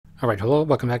Alright, hello,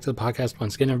 welcome back to the podcast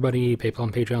once again, everybody. PayPal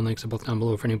and Patreon links are both down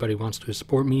below if anybody wants to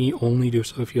support me. Only do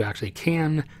so if you actually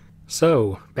can.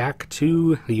 So, back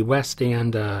to the west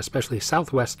and especially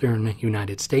southwestern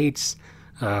United States.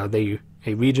 A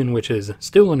region which is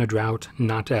still in a drought,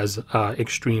 not as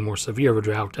extreme or severe a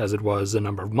drought as it was a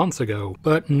number of months ago.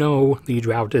 But no, the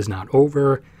drought is not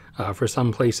over. For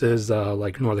some places,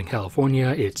 like Northern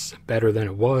California, it's better than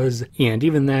it was. And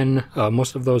even then,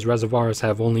 most of those reservoirs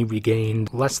have only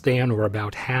regained less than or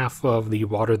about half of the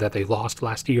water that they lost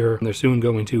last year. They're soon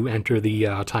going to enter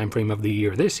the time frame of the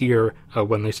year this year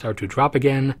when they start to drop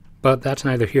again. But that's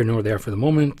neither here nor there for the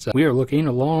moment. We are looking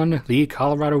along the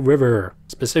Colorado River,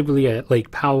 specifically at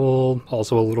Lake Powell,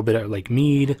 also a little bit at Lake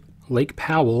Mead. Lake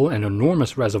Powell, an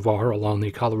enormous reservoir along the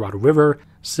Colorado River,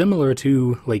 similar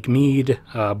to Lake Mead,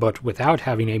 but without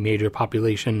having a major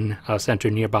population center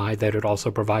nearby that it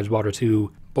also provides water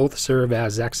to. Both serve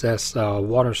as excess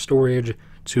water storage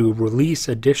to release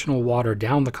additional water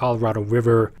down the Colorado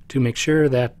River to make sure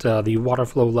that the water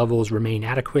flow levels remain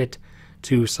adequate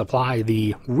to supply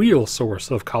the real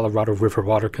source of Colorado River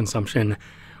water consumption,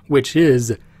 which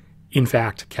is in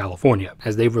fact, California,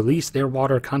 as they've released their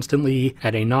water constantly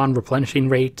at a non-replenishing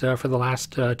rate for the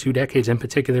last 2 decades in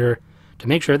particular, to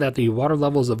make sure that the water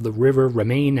levels of the river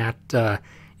remain at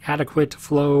adequate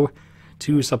flow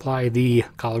to supply the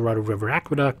Colorado River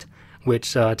Aqueduct,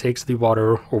 which takes the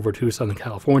water over to Southern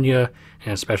California,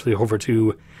 and especially over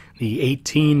to the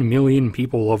 18 million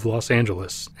people of Los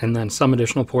Angeles. And then some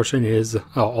additional portion is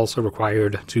also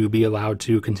required to be allowed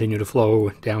to continue to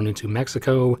flow down into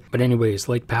Mexico. But anyways,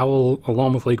 Lake Powell,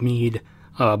 along with Lake Mead,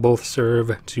 both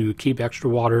serve to keep extra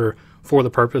water for the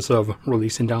purpose of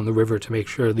releasing down the river to make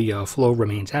sure the flow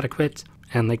remains adequate.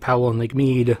 And Lake Powell and Lake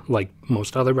Mead, like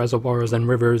most other reservoirs and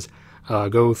rivers,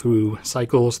 go through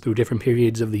cycles through different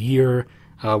periods of the year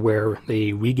where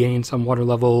they regain some water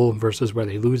level versus where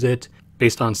they lose it,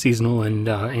 based on seasonal and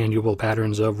annual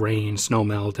patterns of rain,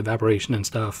 snowmelt, evaporation, and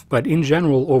stuff. But in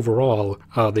general, overall,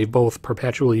 they've both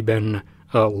perpetually been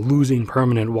losing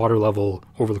permanent water level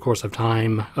over the course of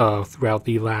time throughout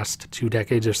the last 2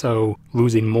 decades or so,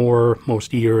 losing more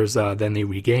most years than they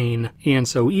regain. And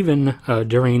so even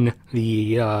during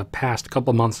the past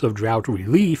couple months of drought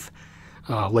relief,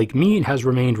 Lake Mead has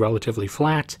remained relatively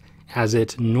flat, as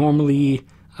it normally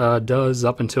does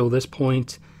up until this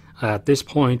point. At this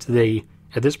point,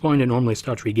 it normally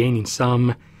starts regaining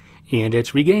some, and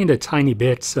it's regained a tiny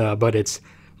bit, but it's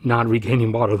not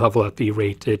regaining water level at the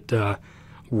rate it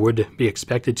would be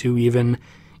expected to even.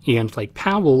 And Lake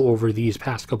Powell, over these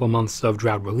past couple months of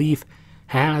drought relief,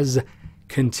 has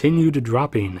continued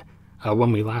dropping.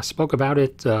 When we last spoke about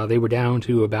it, they were down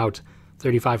to about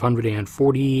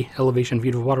 3,540 elevation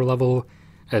feet of water level,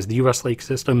 as the U.S. lake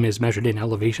system is measured in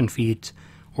elevation feet,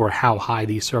 or how high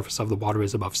the surface of the water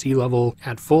is above sea level.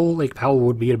 At full, Lake Powell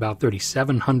would be at about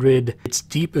 3,700. Its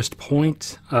deepest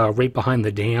point, right behind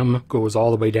the dam, goes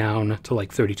all the way down to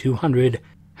like 3,200.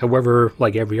 However,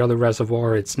 like every other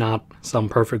reservoir, it's not some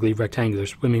perfectly rectangular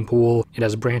swimming pool. It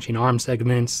has branching arm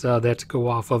segments that go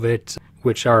off of it,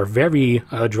 which are very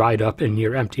dried up and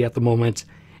near empty at the moment.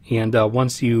 And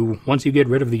once you get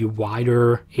rid of the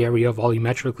wider area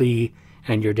volumetrically,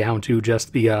 and you're down to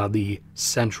just the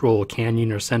central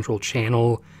canyon or central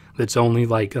channel that's only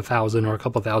like 1,000 or a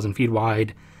couple thousand feet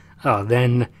wide,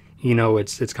 then, you know,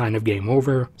 it's kind of game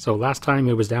over. So last time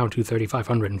it was down to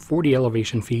 3,540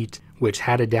 elevation feet, which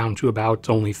had it down to about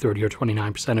only 30 or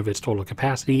 29% of its total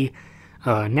capacity.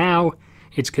 Now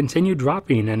it's continued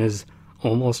dropping and is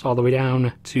almost all the way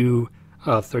down to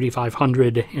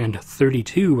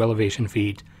 3,532 elevation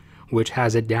feet, which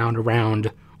has it down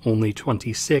around only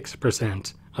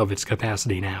 26% of its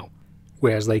capacity now.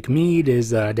 Whereas Lake Mead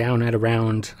is down at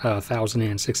around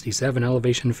 1,067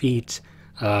 elevation feet,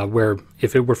 where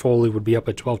if it were full, it would be up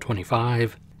at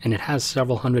 1,225, and it has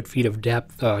several hundred feet of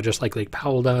depth, just like Lake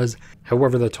Powell does.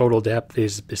 However, the total depth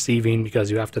is deceiving because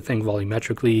you have to think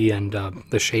volumetrically and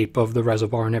the shape of the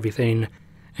reservoir and everything.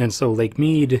 And so Lake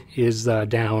Mead is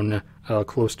down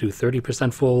close to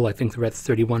 30% full. I think they're at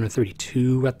 31 or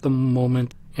 32 at the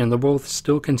moment. And they're both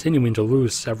still continuing to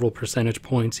lose several percentage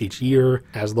points each year,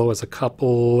 as low as a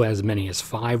couple, as many as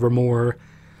 5 or more.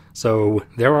 So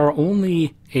there are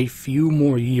only a few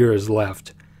more years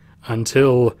left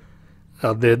until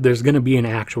there's going to be an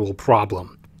actual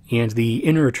problem. And the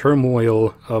inner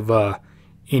turmoil of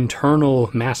internal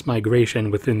mass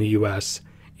migration within the U.S.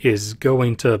 is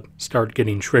going to start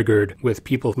getting triggered with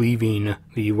people leaving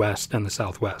the West and the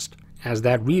Southwest. As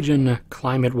that region,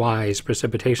 climate-wise,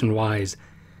 precipitation-wise,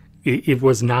 it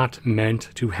was not meant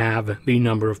to have the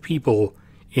number of people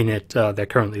in it that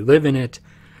currently live in it,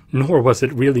 nor was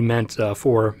it really meant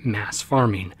for mass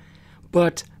farming.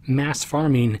 But mass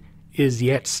farming is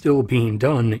yet still being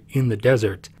done in the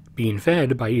desert, being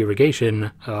fed by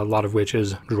irrigation, a lot of which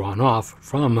is drawn off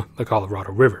from the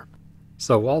Colorado River.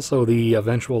 So also the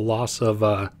eventual loss of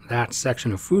that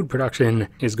section of food production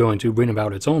is going to bring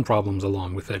about its own problems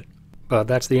along with it. But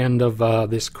that's the end of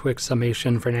this quick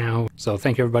summation for now. So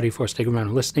thank you everybody for sticking around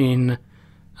and listening.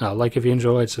 Like if you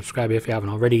enjoyed, subscribe if you haven't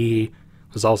already.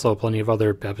 There's also plenty of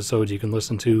other episodes you can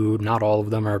listen to. Not all of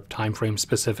them are time frame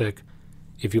specific.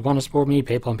 If you want to support me,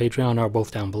 PayPal and Patreon are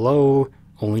both down below.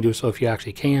 Only do so if you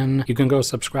actually can. You can go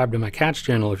subscribe to my Cats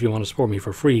channel if you want to support me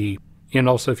for free. And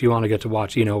also if you want to get to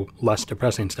watch, less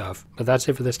depressing stuff. But that's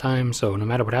it for this time, so no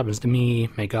matter what happens to me,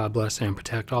 may God bless and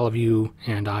protect all of you,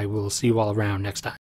 and I will see you all around next time.